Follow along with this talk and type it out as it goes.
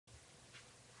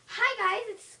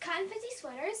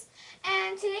CottonFuzzySweaters,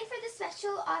 and today for this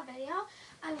special video,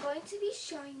 I'm going to be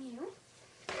showing you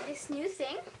this new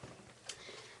thing.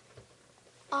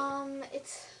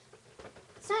 It's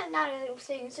not a new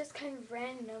thing, it's just kind of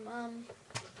random.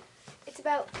 It's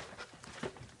about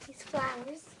these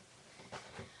flowers.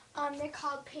 They're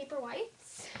called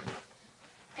Paperwhites,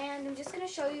 and I'm just going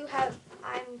to show you how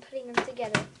I'm putting them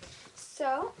together.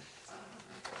 So,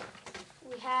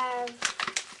 we have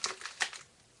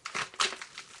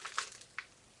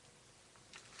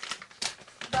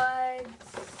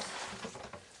buds,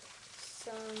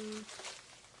 some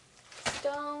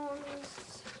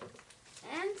stones,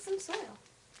 and some soil.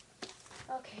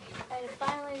 Okay, and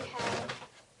finally we have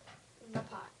the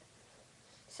pot.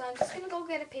 So I'm just going to go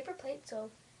get a paper plate,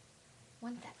 so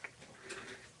one sec.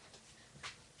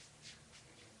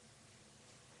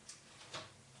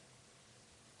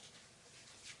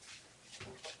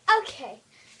 Okay,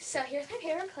 so here's my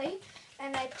paper plate,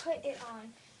 and I put it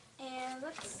on. And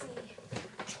let's see.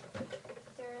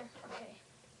 Okay.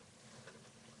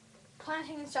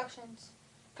 Planting instructions.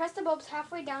 Press the bulbs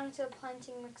halfway down into the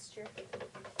planting mixture.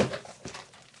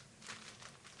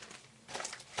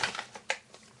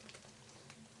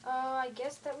 I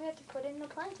guess that we have to put in the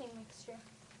planting mixture.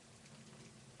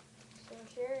 So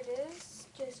here it is.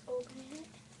 Just open it.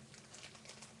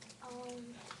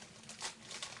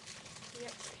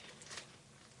 Yep.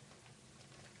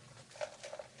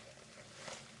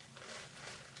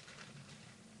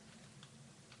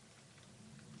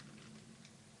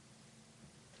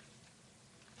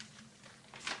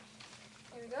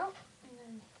 There we go. And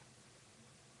then,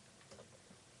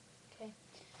 okay.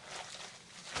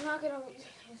 I'm not gonna use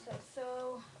that. So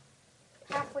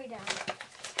halfway down.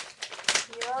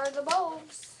 Here are the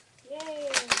bulbs. Yay!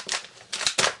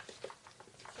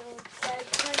 So I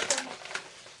put them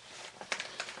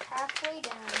halfway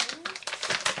down.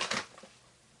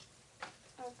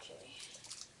 Okay.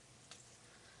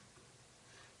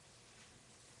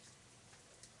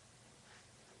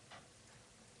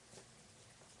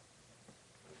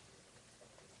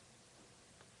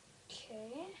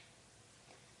 Okay.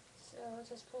 So let's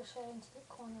just push that into the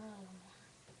corner a little more.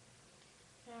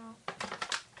 Now,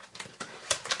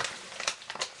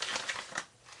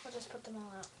 I'll just put them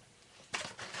all out.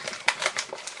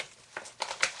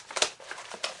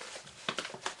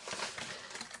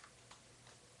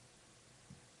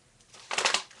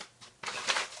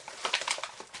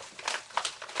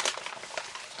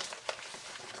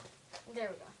 There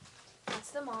we go.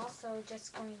 That's them all, so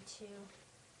just going to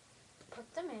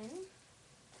put them in.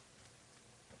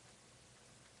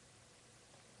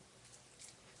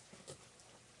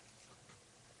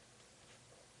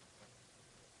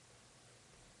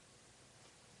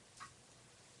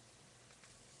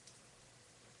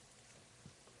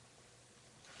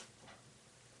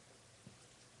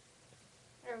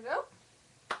 There we go.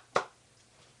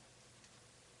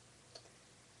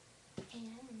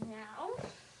 And now,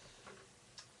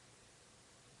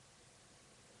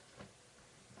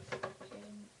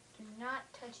 do not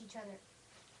touch each other.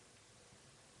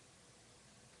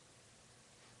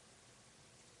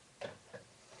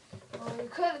 Well, you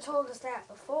could have told us that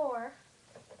before.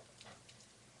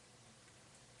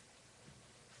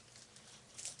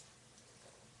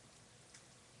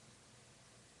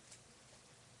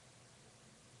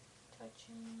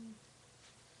 Touching.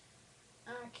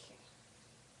 Okay.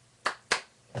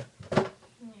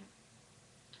 Now,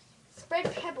 spread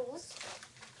pebbles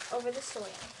over the soil.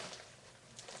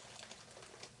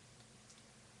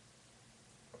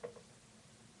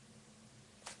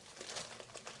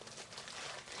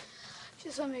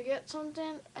 Just let me get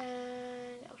something,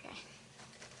 and okay.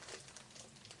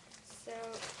 So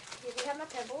here we have my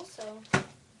pebbles, so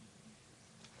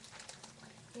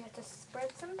you have to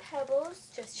spread some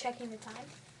pebbles, just checking the time.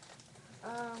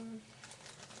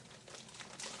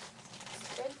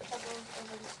 Spread pebbles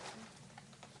over the soil.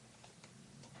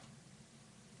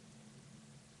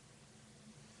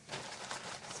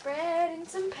 Spreading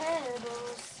some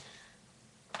pebbles.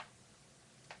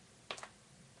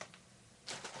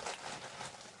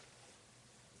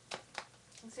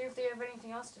 Let's see if they have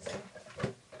anything else to say.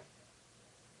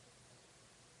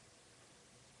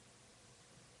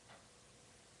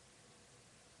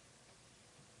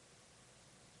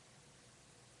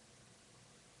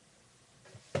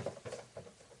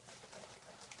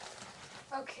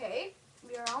 Okay,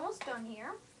 we are almost done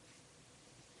here.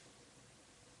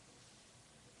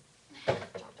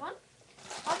 Chopped one.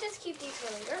 I'll just keep these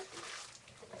for later.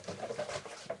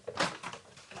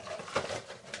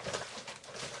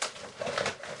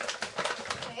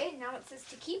 Okay, now it says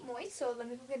to keep moist, so let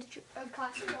me go get a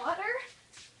glass of water.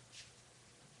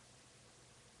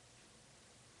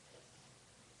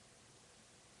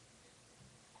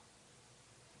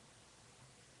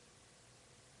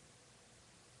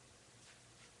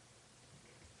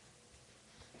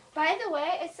 By the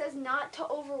way, it says not to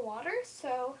overwater,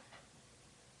 so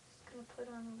just gonna put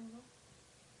on a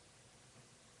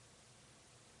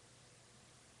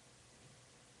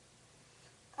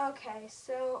little. Okay,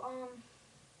 so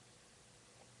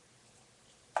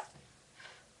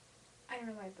I don't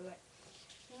know why I blew it.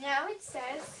 Now it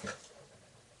says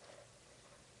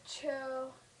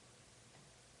to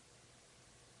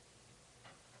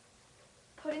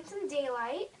put in some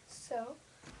daylight, so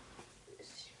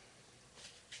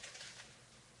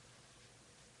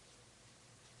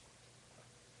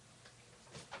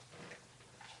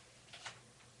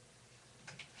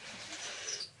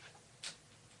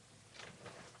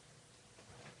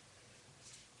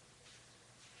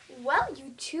well,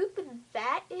 YouTube,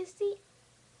 that is the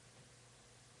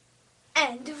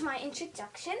end of my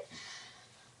introduction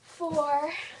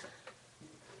for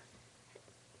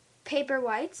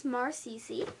Paperwhite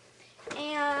Narcissi,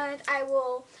 and I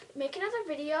will make another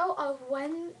video of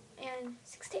when in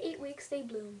 6 to 8 weeks they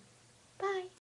bloom. Bye.